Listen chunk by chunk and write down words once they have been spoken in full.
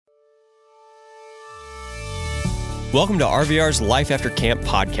Welcome to RVR's Life After Camp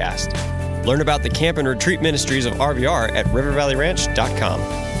podcast. Learn about the camp and retreat ministries of RVR at rivervalleyranch.com.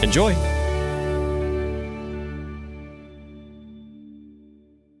 Enjoy.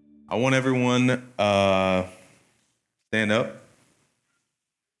 I want everyone stand up.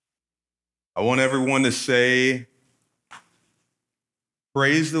 I want everyone to say,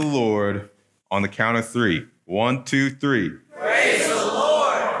 praise the Lord on the count of three. 1, 2, 3. Praise the Lord.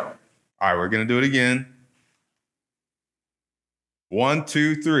 All right, we're going to do it again. 1,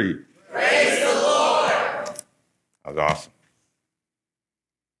 2, 3. Praise the Lord. That was awesome.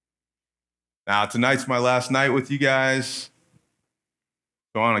 Now, tonight's my last night with you guys.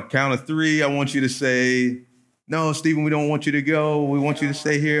 So on a count of three, I want you to say, no, Stephen, we don't want you to go. We want you to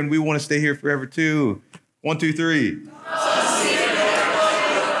stay here, and we want to stay here forever too. 1, 2, 3.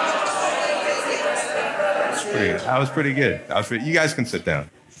 That was pretty good. You guys can sit down.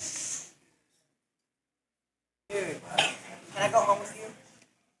 Dude, can I go home with you?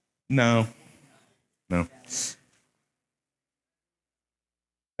 No.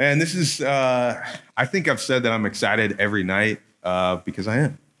 And this is, I think I've said that I'm excited every night because I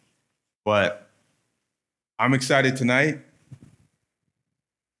am. But I'm excited tonight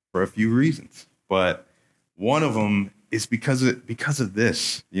for a few reasons. But one of them is because of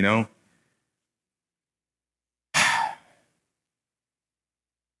this, you know?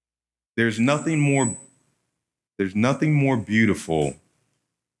 There's nothing more beautiful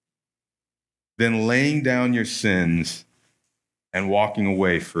than laying down your sins and walking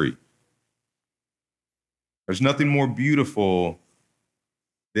away free. There's nothing more beautiful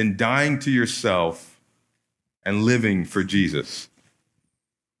than dying to yourself and living for Jesus.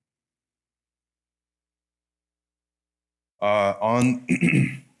 On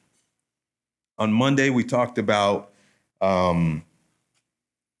Monday, we talked about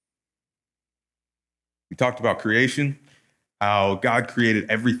creation, how God created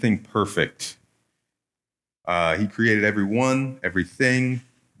everything perfect. He created everyone, everything,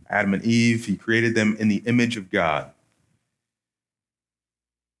 Adam and Eve. He created them in the image of God.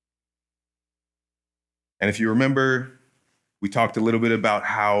 And if you remember, we talked a little bit about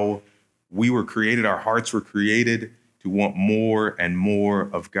how we were created, our hearts were created to want more and more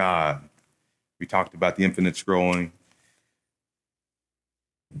of God. We talked about the infinite scrolling.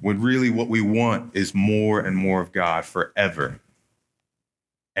 When really what we want is more and more of God forever.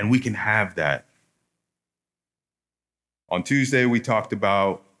 And we can have that. On Tuesday, we talked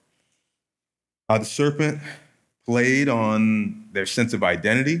about how the serpent played on their sense of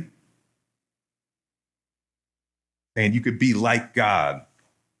identity. And you could be like God,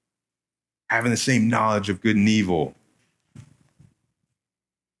 having the same knowledge of good and evil.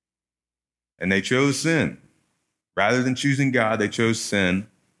 And they chose sin. Rather than choosing God, they chose sin.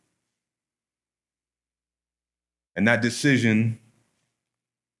 And that decision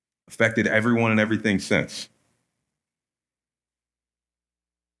affected everyone and everything since.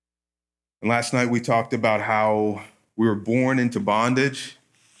 And last night we talked about how we were born into bondage,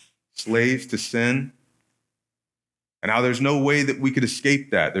 slaves to sin, and how there's no way that we could escape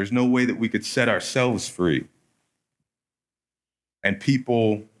that. There's no way that we could set ourselves free. And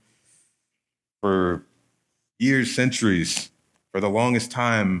people, for years, centuries, for the longest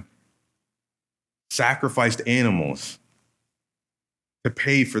time, sacrificed animals to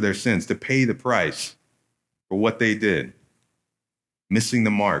pay for their sins, to pay the price for what they did, missing the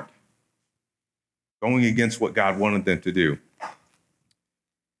mark, going against what God wanted them to do.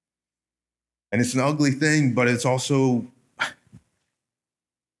 And it's an ugly thing, but it's also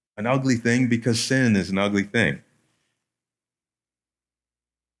an ugly thing because sin is an ugly thing.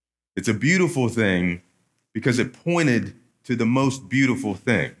 It's a beautiful thing because it pointed to the most beautiful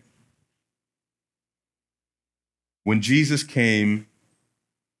thing. When Jesus came,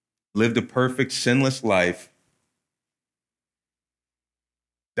 lived a perfect, sinless life,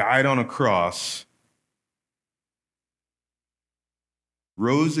 died on a cross,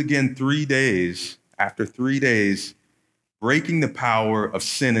 rose again 3 days, after 3 days, breaking the power of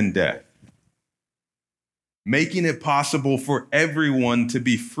sin and death, making it possible for everyone to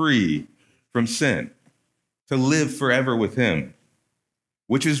be free from sin, to live forever with him,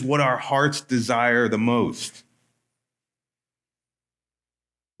 which is what our hearts desire the most.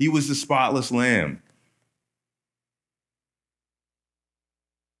 He was the spotless lamb.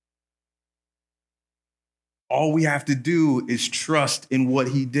 All we have to do is trust in what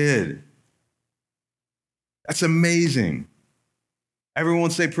he did. That's amazing.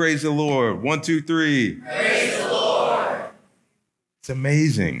 Everyone say, praise the Lord. 1, 2, 3. Praise the Lord. It's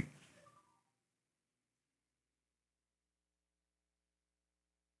amazing.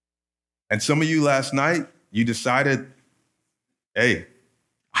 And some of you last night you decided, hey,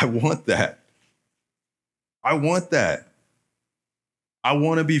 I want that. I want that. I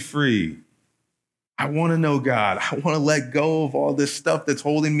want to be free. I want to know God. I want to let go of all this stuff that's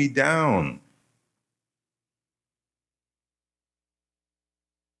holding me down.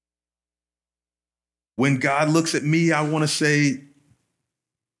 When God looks at me, I want to say,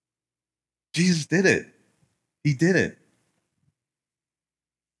 Jesus did it. He did it.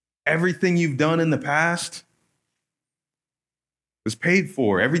 Everything you've done in the past was paid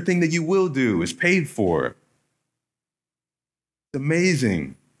for. Everything that you will do is paid for. It's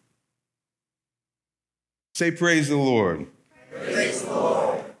amazing. Say, praise the Lord. Praise the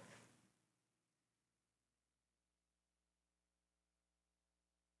Lord.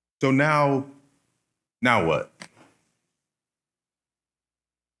 So now what?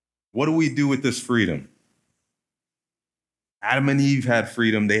 What do we do with this freedom? Adam and Eve had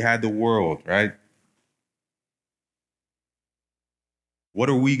freedom. They had the world, right? What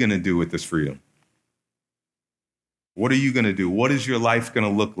are we going to do with this freedom? What are you going to do? What is your life going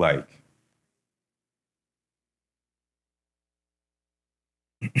to look like?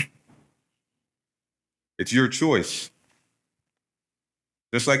 It's your choice.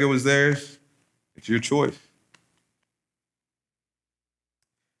 Just like it was theirs, it's your choice.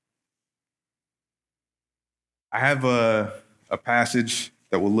 I have a passage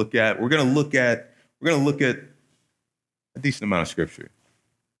that we'll look at. We're going to look at a decent amount of scripture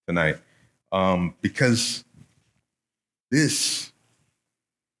tonight, because I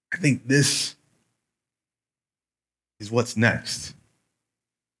think this is what's next.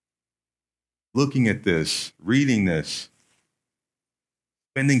 Looking at this, reading this,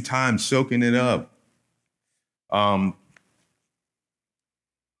 spending time soaking it up. In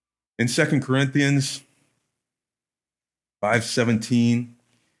 2 Corinthians 5:17,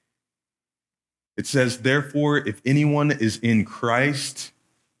 it says, therefore, if anyone is in Christ,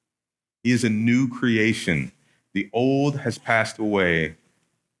 he is a new creation. The old has passed away.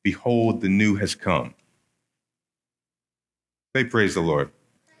 Behold, the new has come. Say, praise the Lord.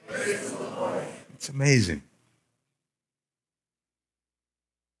 Praise the Lord. It's amazing.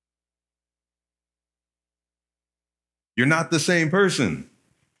 You're not the same person.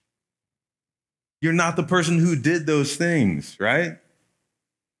 You're not the person who did those things, right?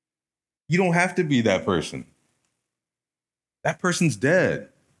 You don't have to be that person. That person's dead.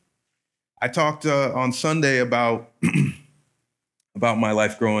 I talked on Sunday about my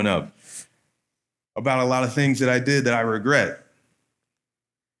life growing up, about a lot of things that I did that I regret.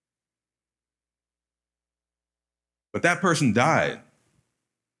 But that person died.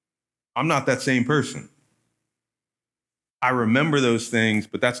 I'm not that same person. I remember those things,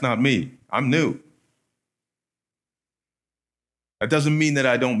 but that's not me. I'm new. That doesn't mean that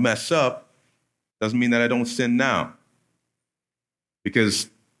I don't mess up. Doesn't mean that I don't sin now. Because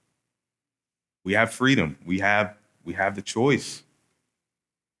we have freedom. We have the choice.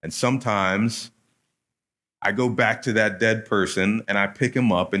 And sometimes I go back to that dead person and I pick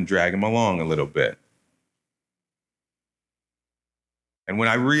him up and drag him along a little bit. And when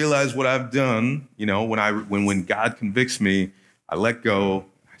I realize what I've done, when God convicts me, I let go.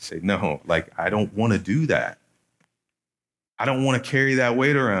 I say, no, I don't want to do that. I don't want to carry that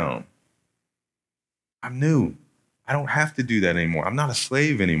weight around. I'm new. I don't have to do that anymore. I'm not a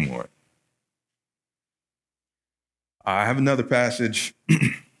slave anymore. I have another passage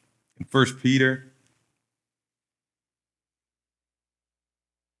in 1 Peter.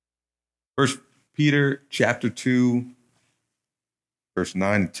 1 Peter chapter 2, verse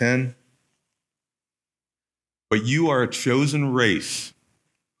 9 and 10. But you are a chosen race,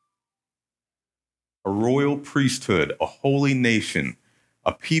 a royal priesthood, a holy nation,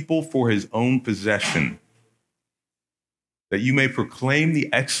 a people for his own possession, that you may proclaim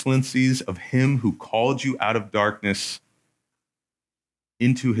the excellencies of him who called you out of darkness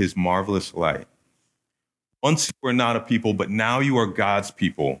into his marvelous light. Once you were not a people, but now you are God's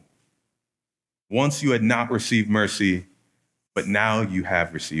people. Once you had not received mercy, but now you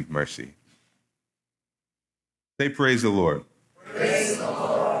have received mercy. Say, praise the Lord. Praise the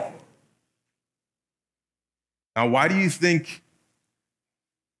Lord. Now, why do you think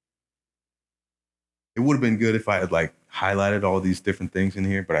it would have been good if I had highlighted all these different things in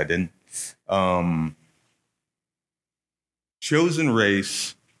here, but I didn't? Chosen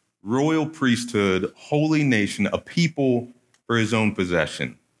race, royal priesthood, holy nation, a people for his own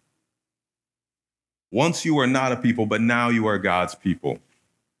possession. Once you were not a people, but now you are God's people.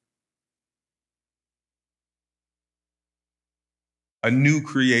 A new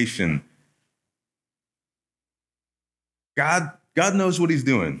creation. God knows what he's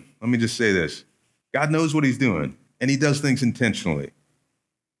doing. Let me just say this. God knows what he's doing, and he does things intentionally.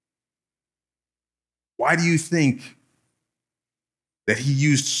 Why do you think that he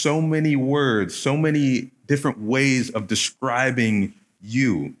used so many words, so many different ways of describing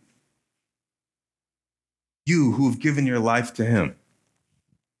you? You who have given your life to him.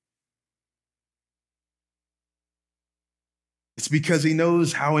 It's because he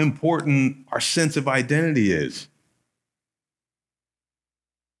knows how important our sense of identity is.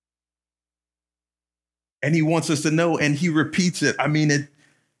 And he wants us to know, and he repeats it. I mean,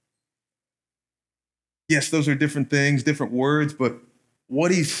 yes, those are different things, different words, but what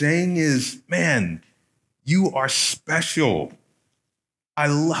he's saying is, man, you are special. I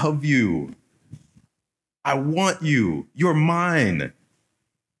love you. I want you. You're mine.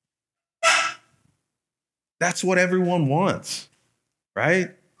 That's what everyone wants,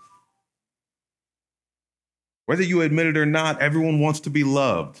 right? Whether you admit it or not, everyone wants to be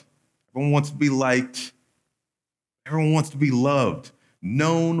loved. Everyone wants to be liked. Everyone wants to be loved,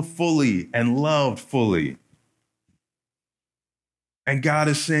 known fully and loved fully. And God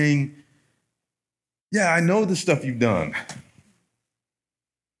is saying, yeah, I know the stuff you've done.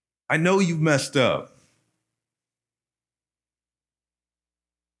 I know you've messed up.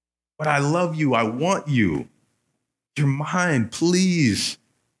 But I love you. I want you. You're mine. Please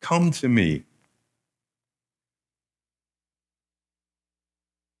come to me.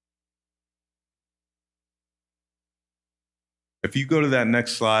 If you go to that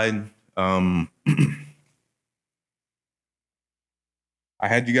next slide, I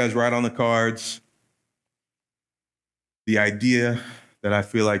had you guys write on the cards the idea that I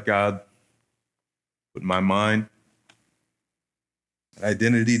feel like God put in my mind.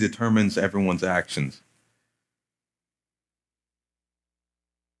 Identity determines everyone's actions.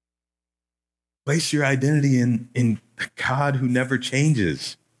 Place your identity in the God who never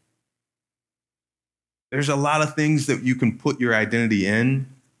changes. There's a lot of things that you can put your identity in.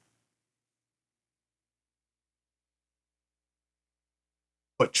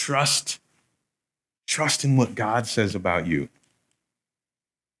 But trust in what God says about you.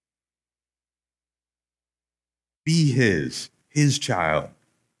 Be his child,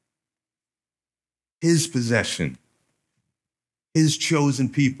 his possession, his chosen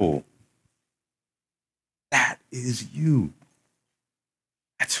people. That is you.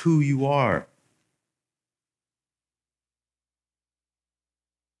 That's who you are.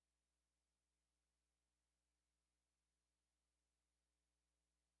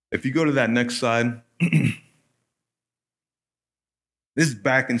 If you go to that next slide, this is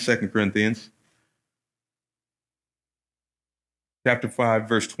back in 2 Corinthians, chapter 5,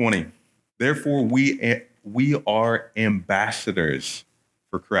 verse 20. Therefore, we are ambassadors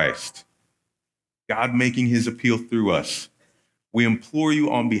for Christ, God making his appeal through us. We implore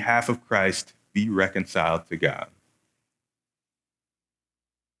you on behalf of Christ, be reconciled to God.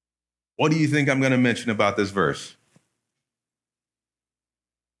 What do you think I'm going to mention about this verse?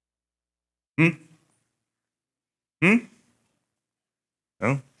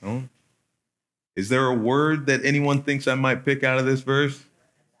 No? Is there a word that anyone thinks I might pick out of this verse?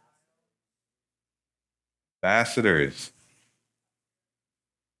 Ambassadors.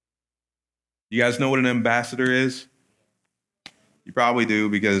 You guys know what an ambassador is? You probably do,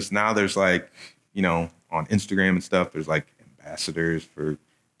 because now there's on Instagram and stuff, there's like ambassadors for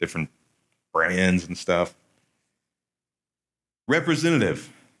different brands and stuff.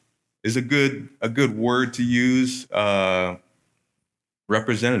 Representative is a good word to use.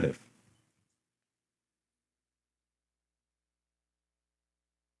 Representative.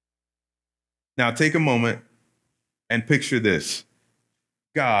 Now take a moment and picture this.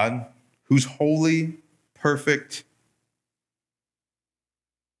 God, who's holy, perfect,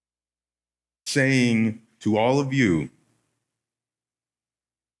 saying to all of you,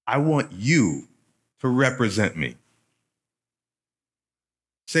 I want you to represent me.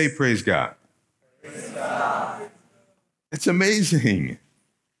 Say, praise God. Praise God. It's amazing.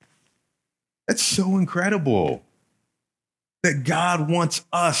 That's so incredible that God wants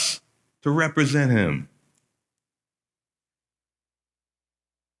us to represent him.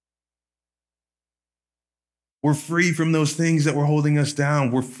 We're free from those things that were holding us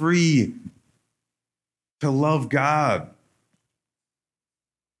down. We're free to love God,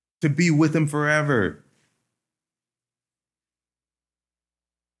 to be with him forever.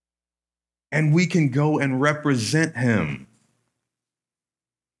 And we can go and represent him.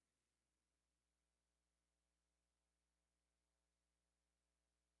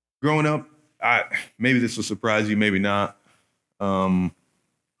 Growing up, maybe this will surprise you, maybe not. I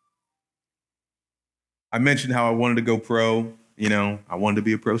mentioned how I wanted to go pro. I wanted to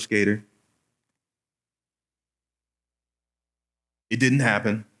be a pro skater. It didn't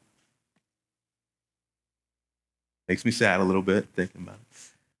happen. Makes me sad a little bit thinking about it.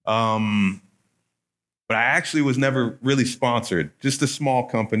 But I actually was never really sponsored. Just a small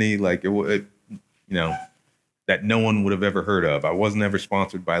company, like that no one would have ever heard of. I wasn't ever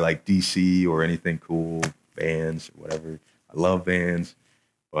sponsored by like DC or anything cool, Vans or whatever. I love Vans,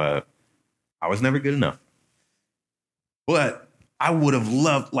 but I was never good enough. But I would have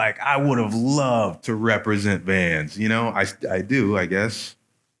loved to represent Vans. I do, I guess,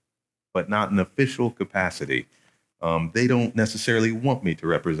 but not in official capacity. They don't necessarily want me to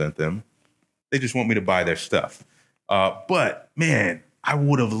represent them. They just want me to buy their stuff. But man, I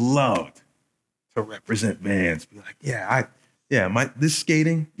would have loved to represent Vans. Be like, this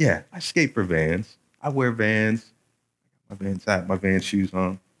skating, I skate for Vans. I wear Vans. My Vans hat, my Vans shoes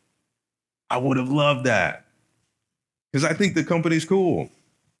on. I would have loved that. Because I think the company's cool.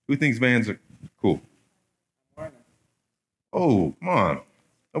 Who thinks Vans are cool? Oh, come on.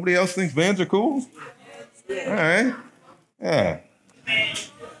 Nobody else thinks Vans are cool? All right. Yeah.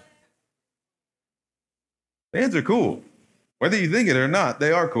 Vans are cool. Whether you think it or not,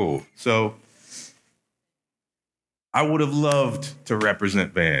 they are cool. So I would have loved to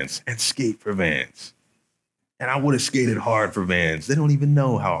represent Vans and skate for Vans. And I would have skated hard for Vans. They don't even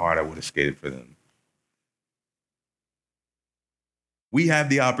know how hard I would have skated for them. We have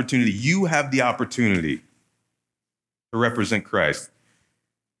the opportunity. You have the opportunity to represent Christ,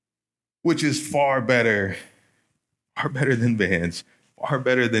 which is far better than Vans, far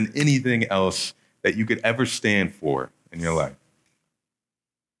better than anything else that you could ever stand for in your life.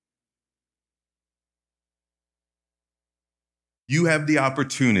 You have the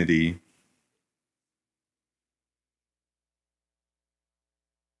opportunity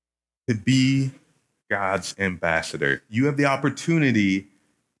to be God's ambassador. You have the opportunity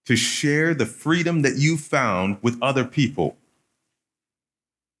to share the freedom that you found with other people.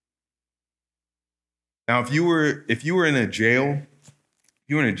 Now, if you were in a jail,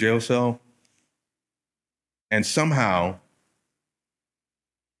 cell, and somehow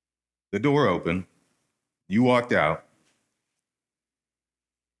the door opened, you walked out,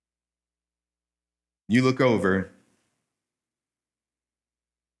 you look over,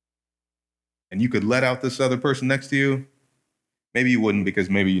 and you could let out this other person next to you, maybe you wouldn't because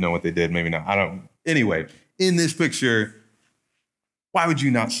maybe you know what they did, maybe not. I don't. Anyway, in this picture, why would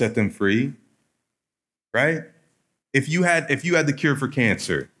you not set them free? Right? If you had the cure for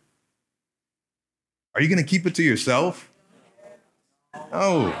cancer, are you going to keep it to yourself?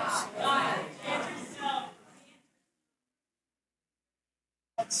 No.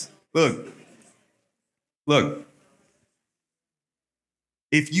 Look.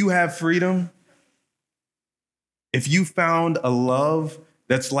 If you have freedom, if you found a love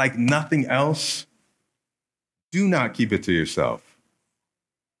that's like nothing else, do not keep it to yourself.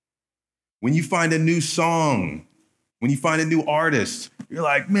 When you find a new song, when you find a new artist, you're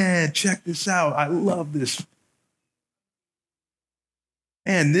like, man, check this out. I love this.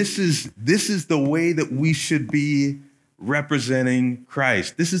 And this is the way that we should be representing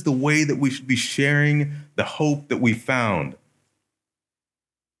Christ. This is the way that we should be sharing the hope that we found.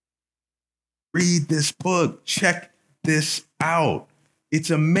 Read this book. Check this out.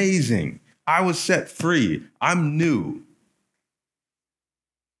 It's amazing. I was set free. I'm new.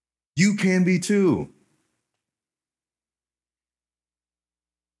 You can be too.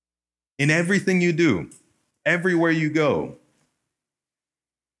 In everything you do, everywhere you go,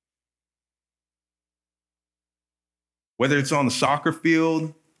 whether it's on the soccer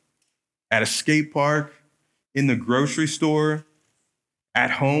field, at a skate park, in the grocery store, at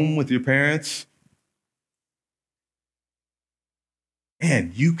home with your parents,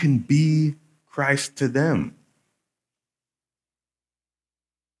 and you can be Christ to them.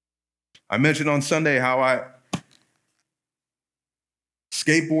 I mentioned on Sunday how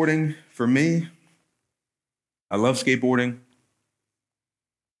skateboarding for me, I love skateboarding.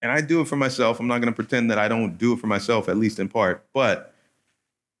 And I do it for myself. I'm not going to pretend that I don't do it for myself, at least in part. But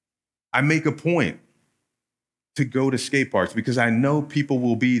I make a point to go to skate parks because I know people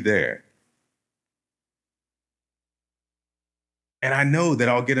will be there. And I know that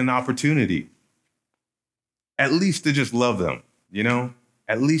I'll get an opportunity, at least to just love them,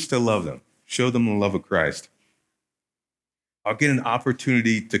 at least to love them, show them the love of Christ. I'll get an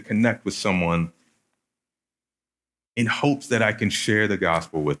opportunity to connect with someone in hopes that I can share the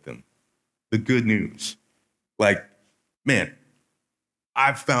gospel with them, the good news. Like, man,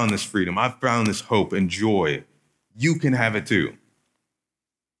 I've found this freedom. I've found this hope and joy. You can have it too.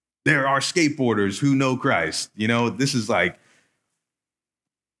 There are skateboarders who know Christ. This is like,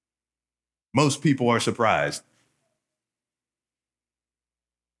 most people are surprised.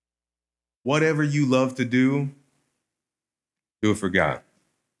 Whatever you love to do it for God.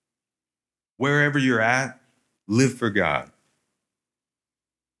 Wherever you're at, live for God.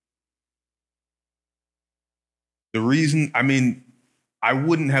 The reason, I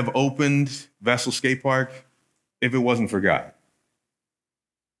wouldn't have opened Vessel Skate Park if it wasn't for God.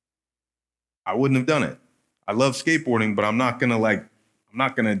 I wouldn't have done it. I love skateboarding, but I'm not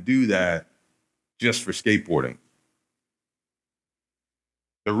gonna do that just for skateboarding.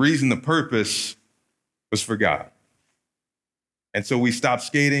 The purpose was for God. And so we stopped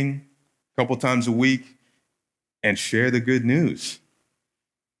skating a couple times a week and share the good news.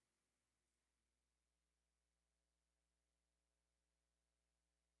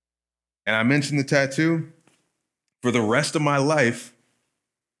 And I mentioned the tattoo. For the rest of my life,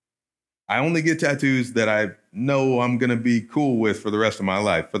 I only get tattoos that I know I'm going to be cool with for the rest of my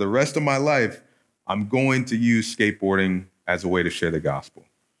life. For the rest of my life, I'm going to use skateboarding as a way to share the gospel.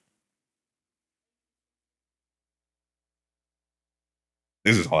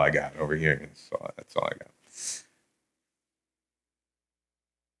 This is all I got over here. That's all I got.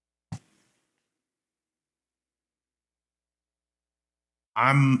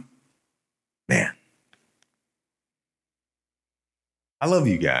 Man, I love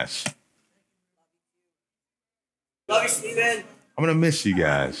you guys. Love you, Steven. I'm going to miss you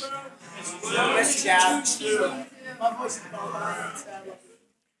guys. Miss you, Dad.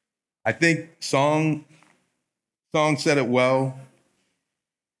 I think Song said it well.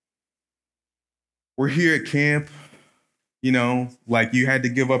 We're here at camp, like you had to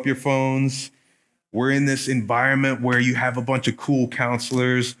give up your phones. We're in this environment where you have a bunch of cool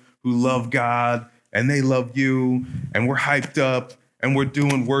counselors who love God and they love you, and we're hyped up and we're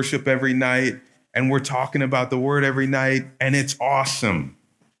doing worship every night and we're talking about the word every night, and it's awesome.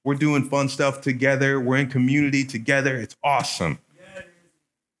 We're doing fun stuff together. We're in community together. It's awesome.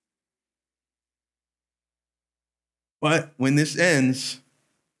 But when this ends,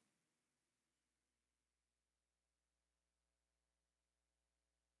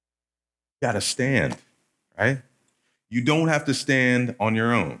 you gotta stand, right? You don't have to stand on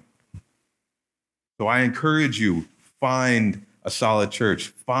your own. So I encourage you, find a solid church,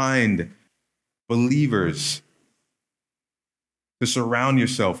 find believers to surround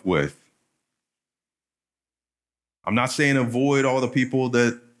yourself with. I'm not saying avoid all the people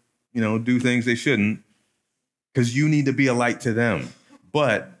that, do things they shouldn't, because you need to be a light to them.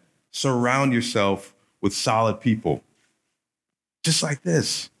 But surround yourself with solid people. Just like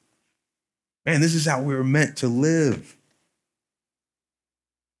this. Man, this is how we were meant to live.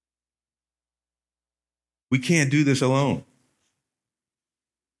 We can't do this alone.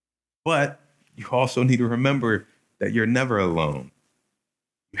 But you also need to remember that you're never alone.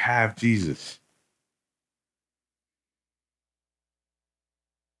 You have Jesus.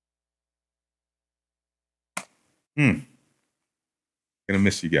 Gonna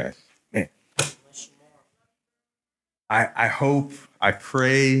miss you guys. Man. I hope, I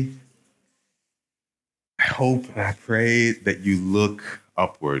pray that you look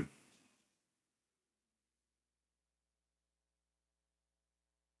upward.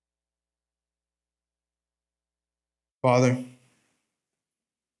 Father,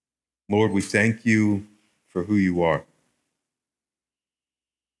 Lord, we thank you for who you are.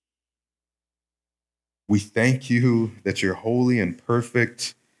 We thank you that you're holy and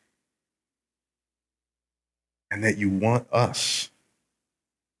perfect and that you want us.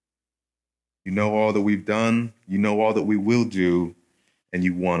 You know all that we've done. You know all that we will do, and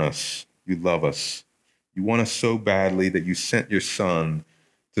you want us. You love us. You want us so badly that you sent your son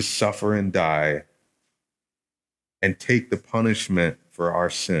to suffer and die and take the punishment for our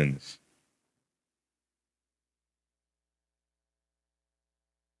sins.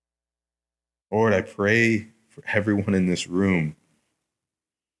 Lord, I pray for everyone in this room.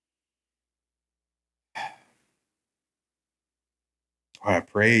 I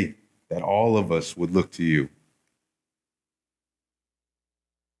pray that all of us would look to you.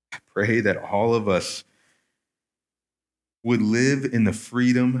 I pray that all of us would live in the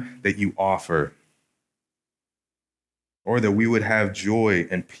freedom that you offer, or that we would have joy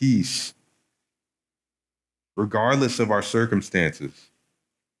and peace regardless of our circumstances.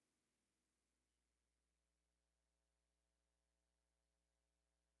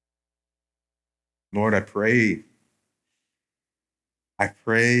 Lord, I pray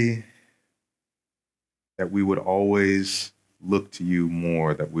that we would always look to you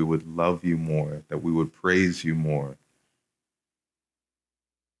more, that we would love you more, that we would praise you more.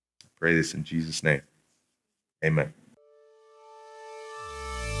 I pray this in Jesus' name. Amen.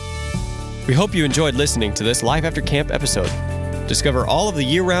 We hope you enjoyed listening to this Life After Camp episode. Discover all of the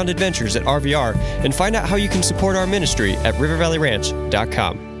year-round adventures at RVR and find out how you can support our ministry at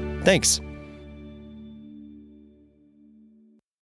rivervalleyranch.com. Thanks.